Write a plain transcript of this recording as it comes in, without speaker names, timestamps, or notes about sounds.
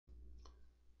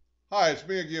Hi, it's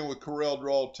me again with Corel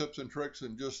Draw Tips and Tricks,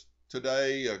 and just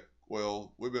today,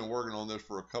 well, we've been working on this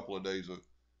for a couple of days.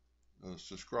 A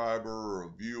subscriber or a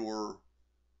viewer,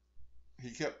 he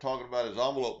kept talking about his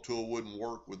envelope tool wouldn't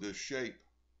work with this shape.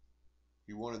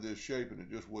 He wanted this shape and it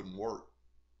just wouldn't work.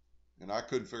 And I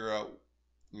couldn't figure out,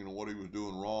 what he was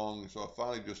doing wrong. So I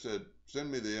finally just said, send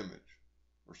me the image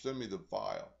or send me the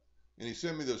file. And he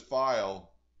sent me this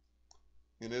file,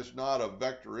 and it's not a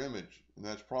vector image, and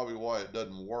that's probably why it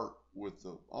doesn't work with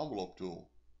the envelope tool.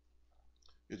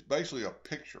 It's basically a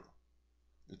picture.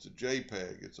 It's a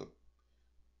JPEG. It's a,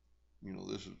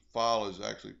 file is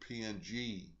actually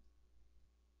PNG.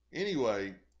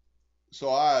 Anyway, so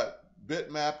I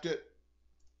bitmapped it.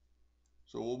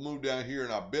 So we'll move down here,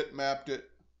 and I bitmapped it.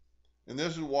 And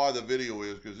this is why the video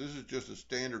is, because this is just a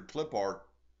standard clip art.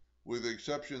 With the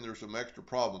exception, there's some extra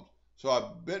problems. So I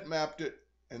bitmapped it,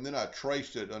 and then I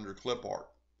traced it under clip art.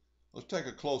 Let's take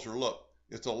a closer look.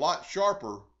 It's a lot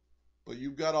sharper, but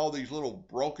you've got all these little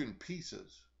broken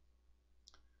pieces.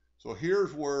 So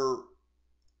here's where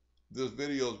this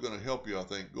video is going to help you, I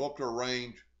think. Go up to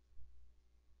Arrange,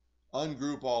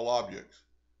 Ungroup All Objects,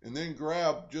 and then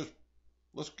grab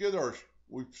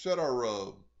we've set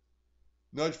our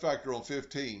nudge factor on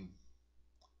 15.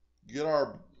 Get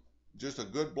just a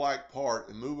good black part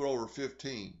and move it over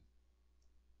 15.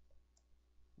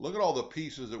 Look at all the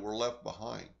pieces that were left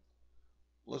behind.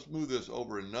 Let's move this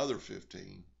over another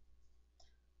 15.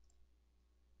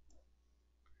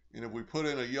 And if we put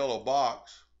in a yellow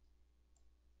box,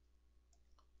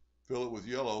 fill it with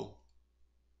yellow,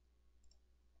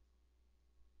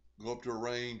 go up to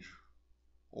Arrange,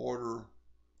 Order,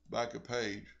 back a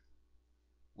page.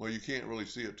 Well, you can't really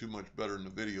see it too much better in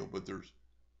the video, but there's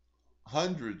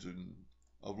hundreds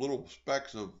of little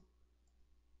specks of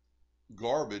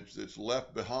garbage that's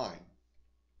left behind.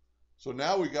 So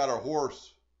now we got our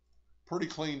horse pretty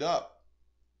cleaned up.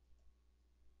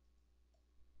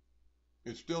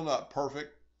 It's still not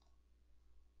perfect,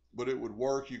 but it would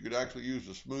work. You could actually use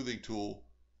the smoothing tool.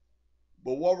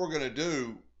 But what we're going to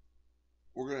do,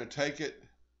 we're going to take it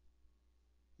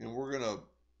and we're going to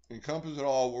encompass it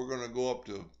all. We're going to go up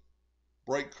to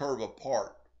break curve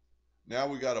apart. Now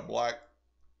we got a black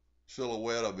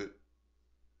silhouette of it.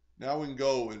 Now we can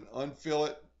go and unfill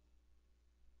it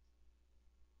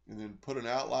and then put an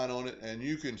outline on it, and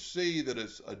you can see that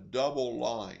it's a double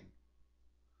line.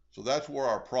 So that's where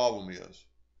our problem is.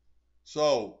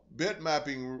 So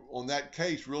bitmapping on that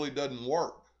case really doesn't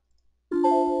work.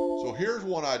 So here's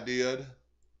one I did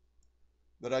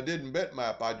that I didn't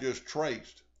bitmap, I just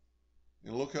traced.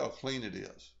 And look how clean it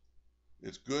is.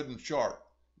 It's good and sharp.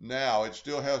 Now it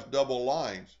still has double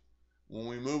lines. When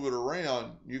we move it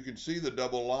around, you can see the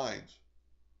double lines.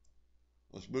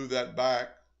 Let's move that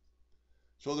back.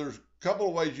 So there's a couple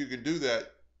of ways you can do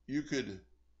that. You could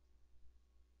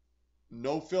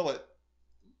no fill it.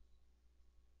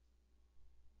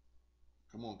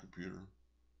 Come on, computer.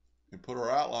 And put our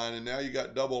outline, and now you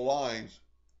got double lines.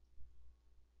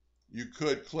 You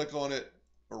could click on it,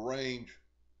 Arrange,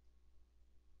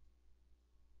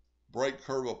 break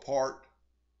curve apart,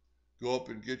 go up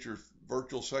and get your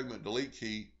virtual segment delete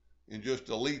key and just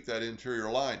delete that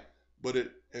interior line. But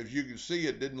as you can see,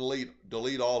 it didn't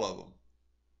delete all of them.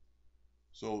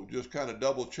 So just kind of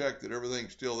double check that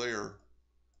everything's still there.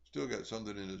 Still got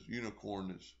something in his unicorn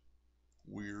that's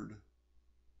weird.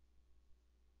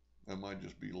 That might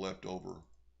just be left over.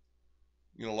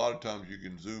 A lot of times you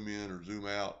can zoom in or zoom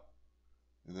out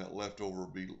and that leftover will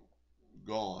be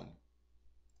gone.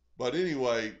 But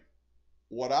anyway,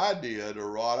 what I did,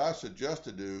 or what I suggest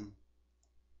to do,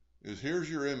 is here's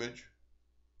your image.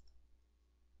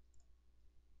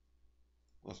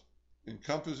 Let's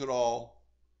encompass it all,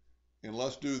 and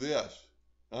let's do this.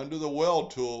 Under the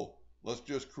weld tool, let's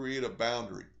just create a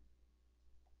boundary.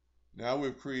 Now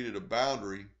we've created a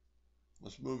boundary.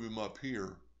 Let's move him up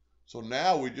here. So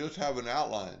now we just have an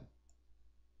outline.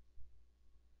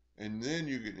 And then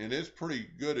and it's pretty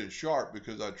good and sharp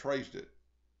because I traced it.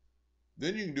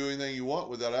 Then you can do anything you want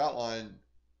with that outline.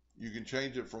 You can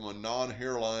change it from a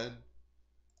non-hairline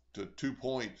to 2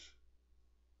 points.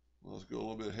 Well, let's go a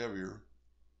little bit heavier.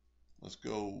 Let's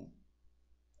go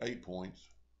 8 points.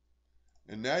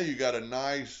 And now you got a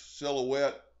nice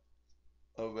silhouette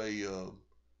of a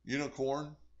unicorn.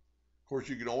 Of course,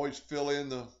 you can always fill it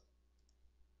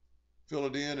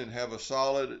in and have a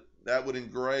solid that would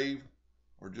engrave,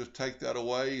 or just take that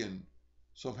away and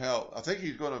somehow, I think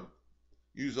he's going to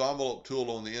use the envelope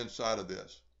tool on the inside of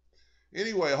this.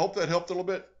 Anyway, I hope that helped a little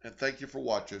bit, and thank you for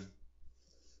watching.